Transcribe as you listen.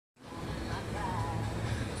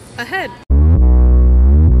ahead.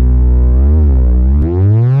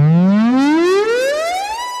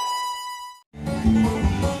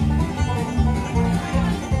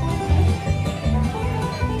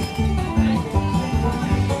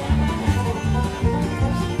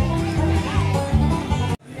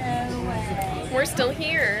 We're still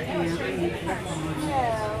here.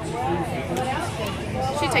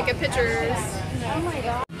 She's taking pictures.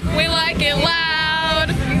 We like it loud.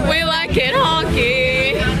 We like it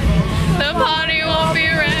honky. The party won't be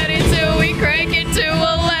ready till we crank it to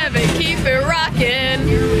 11. Keep it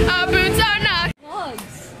rocking. Our boots are not.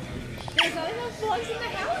 Plugs. There's not enough plugs in the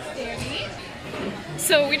house, Dani.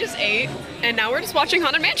 So we just ate, and now we're just watching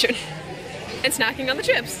Haunted Mansion and snacking on the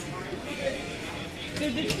chips.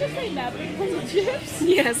 Did you just say napping on the chips?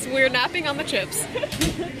 Yes, we're napping on the chips.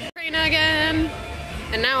 Rain again.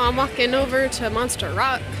 And now I'm walking over to Monster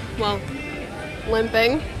Rock. Well,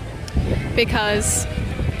 limping. Because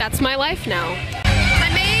that's my life now. I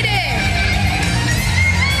made it!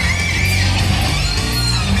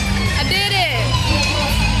 I did it!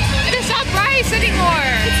 It's not Bryce anymore!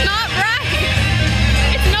 It's not Bryce!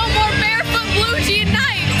 It's no more barefoot blue jean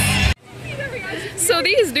nights! So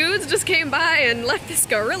these dudes just came by and left this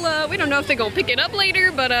gorilla. We don't know if they're gonna pick it up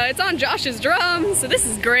later, but it's on Josh's drums, so this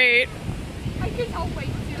is great. I cannot wait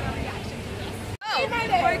to see their reaction to this. Oh,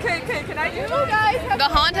 Okay, can I do it? Guys, the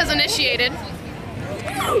haunt has initiated.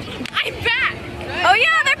 I'm back! Oh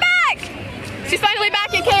yeah, they're back! She's finally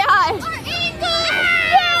back at KI.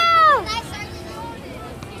 Yeah!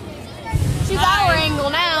 She's our angle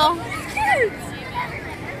now.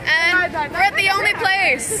 And we're at the only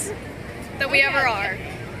place that we ever are.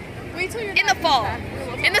 Wait till you're In the fall.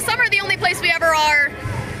 In the summer, the only place we ever are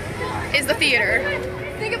is the theater.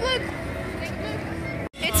 Think of Luke.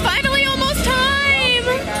 It's finally almost time!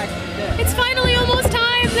 It's finally almost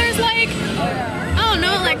time. There's like, I don't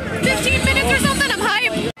know, like 15 minutes or something. I'm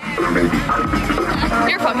hyped.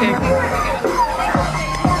 You're fucking.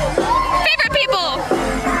 Favorite people!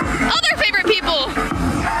 Other favorite people!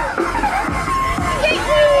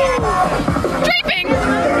 Draping!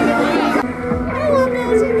 I love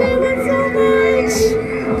Belgian Galen so much!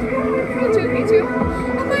 Me too.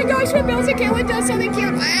 Oh my gosh, when Belgian Galen does something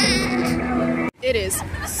cute. It is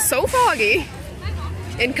so foggy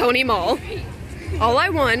in Coney Mall. All I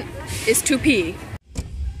want is to pee.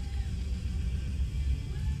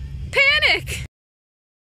 Panic!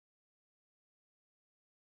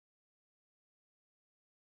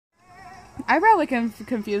 I probably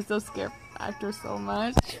confused those scare actors so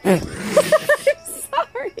much.